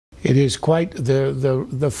It is quite,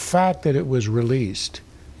 the fact that it was released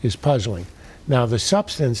is puzzling. Now, the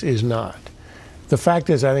substance is not. The fact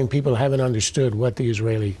is, I think people haven't understood what the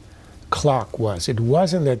Israeli clock was. It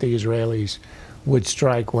wasn't that the Israelis would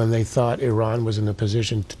strike when they thought Iran was in a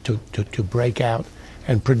position to break out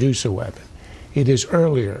and produce a weapon. It is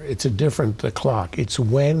earlier. It's a different clock. It's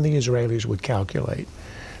when the Israelis would calculate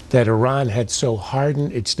that Iran had so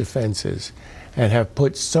hardened its defenses and have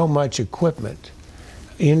put so much equipment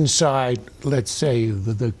inside, let's say,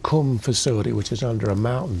 the Qum facility, which is under a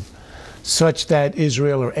mountain, such that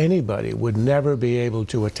Israel or anybody would never be able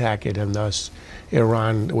to attack it, and thus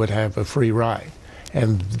Iran would have a free ride.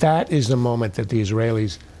 And that is the moment that the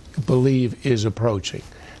Israelis believe is approaching.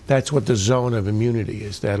 That's what the zone of immunity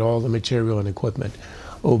is, that all the material and equipment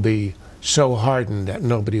will be so hardened that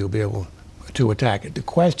nobody will be able to attack it. The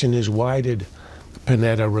question is, why did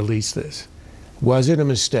Panetta release this? Was it a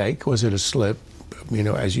mistake? Was it a slip? You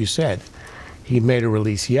know, as you said, he made a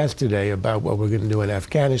release yesterday about what we're going to do in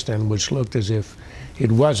Afghanistan, which looked as if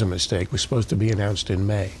it was a mistake. It was supposed to be announced in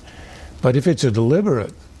May. But if it's a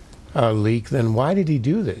deliberate leak, then why did he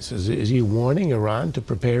do this? Is he warning Iran to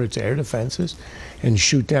prepare its air defenses and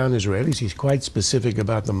shoot down Israelis? He's quite specific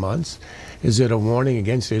about the months. Is it a warning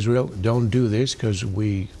against Israel? Don't do this because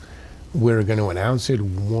we're going to announce it,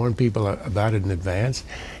 warn people about it in advance.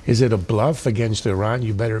 Is it a bluff against Iran?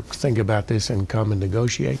 You better think about this and come and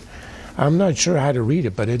negotiate. I'm not sure how to read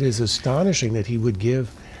it, but it is astonishing that he would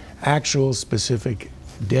give actual specific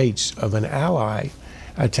dates of an ally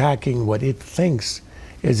attacking what it thinks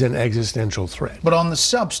is an existential threat. But on the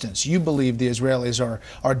substance, you believe the Israelis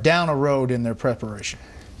are down a road in their preparation?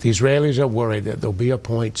 The Israelis are worried that there'll be a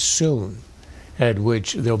point soon at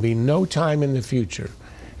which there'll be no time in the future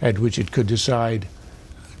at which it could decide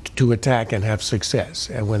to attack and have success.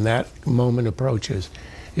 And when that moment approaches,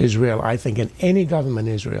 Israel, I think, and any government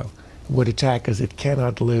in Israel, would attack as it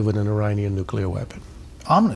cannot live with an Iranian nuclear weapon.